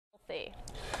healthy.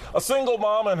 A single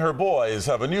mom and her boys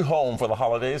have a new home for the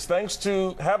holidays thanks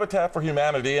to Habitat for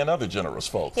Humanity and other generous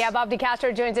folks. Yeah, Bob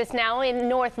DeCastro joins us now in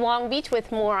North Long Beach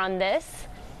with more on this.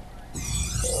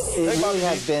 It really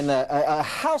has been a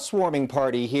housewarming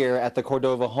party here at the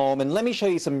Cordova home, and let me show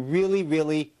you some really,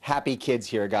 really happy kids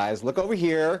here, guys. Look over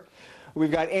here.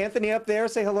 We've got Anthony up there.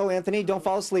 Say hello, Anthony. Don't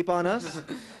fall asleep on us.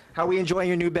 How are we enjoying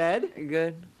your new bed? Good.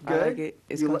 Good. I like it.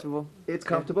 It's comfortable. It's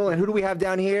comfortable. And who do we have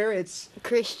down here? It's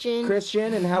Christian.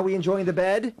 Christian. And how are we enjoying the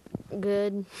bed?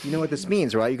 Good. You know what this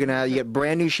means, right? You get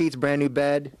brand new sheets, brand new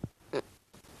bed.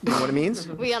 You know what it means?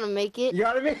 We gotta make it. You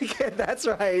gotta make it. That's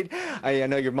right. I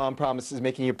know your mom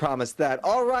making you promise that.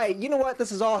 All right. You know what?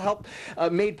 This is all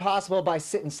made possible by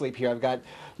Sit and Sleep here. I've got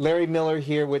Larry Miller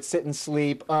here with Sit and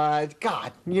Sleep.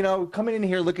 God, coming in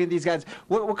here looking at these guys.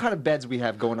 What kind of beds we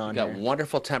have going on here? We've got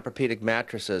wonderful Tempur-Pedic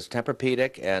mattresses.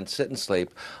 Tempur-Pedic and Sit and Sleep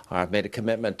have made a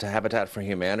commitment to Habitat for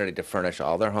Humanity to furnish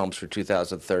all their homes for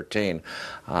 2013,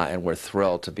 and we're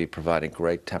thrilled to be providing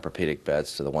great Tempur-Pedic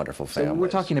beds to the wonderful families. So we're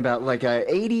talking about like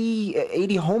 80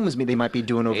 homes they might be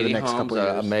doing over the next couple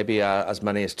of years. Maybe as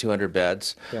many as 200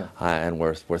 beds, yeah. And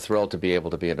we're thrilled to be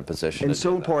able to be in a position. And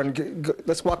so important.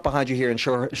 Let's walk behind you here and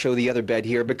show the other bed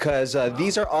here, because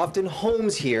these are often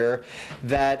homes here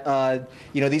that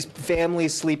these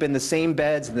families sleep in the same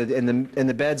beds, and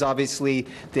the beds obviously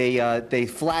they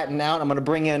flatten out. I'm going to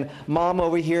bring in Mom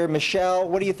over here. Michelle,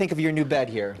 what do you think of your new bed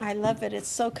here? I love it. It's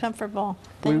so comfortable.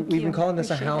 We've been calling this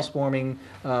a housewarming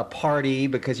party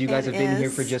because you guys have been here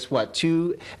for just what,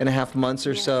 2.5 months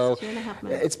or so. 2.5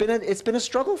 months. It's been a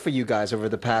struggle for you guys over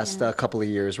the past couple of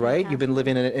years, right? You've been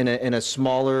living in a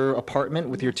smaller apartment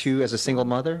with your two as a single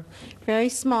mother. Very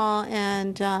small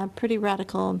and pretty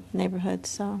radical neighborhood.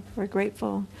 So we're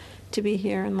grateful to be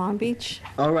here in Long Beach.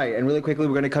 All right, and really quickly,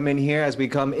 we're going to come in here as we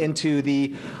come into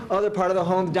the other part of the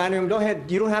home, the dining room. Go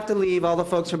ahead. You don't have to leave. All the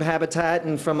folks from Habitat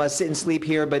and from Sit and Sleep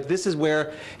here, but this is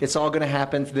where it's all going to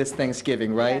happen this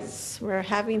Thanksgiving, right? Yes, we're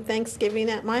having Thanksgiving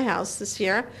at my house this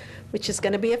year, which is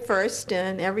going to be a first,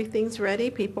 and everything's ready.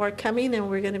 People are coming, and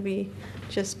we're going to be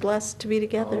just blessed to be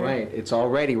together. All right, it's all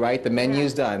ready, right? The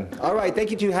menu's done. All right,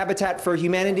 thank you to Habitat for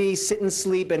Humanity, Sit and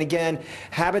Sleep, and again,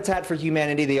 Habitat for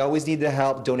Humanity, they always need the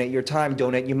help. Donate your time,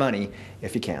 donate your money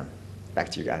if you can. Back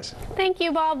to you guys. Thank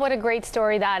you, Bob. What a great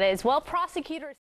story that is. Well, prosecutors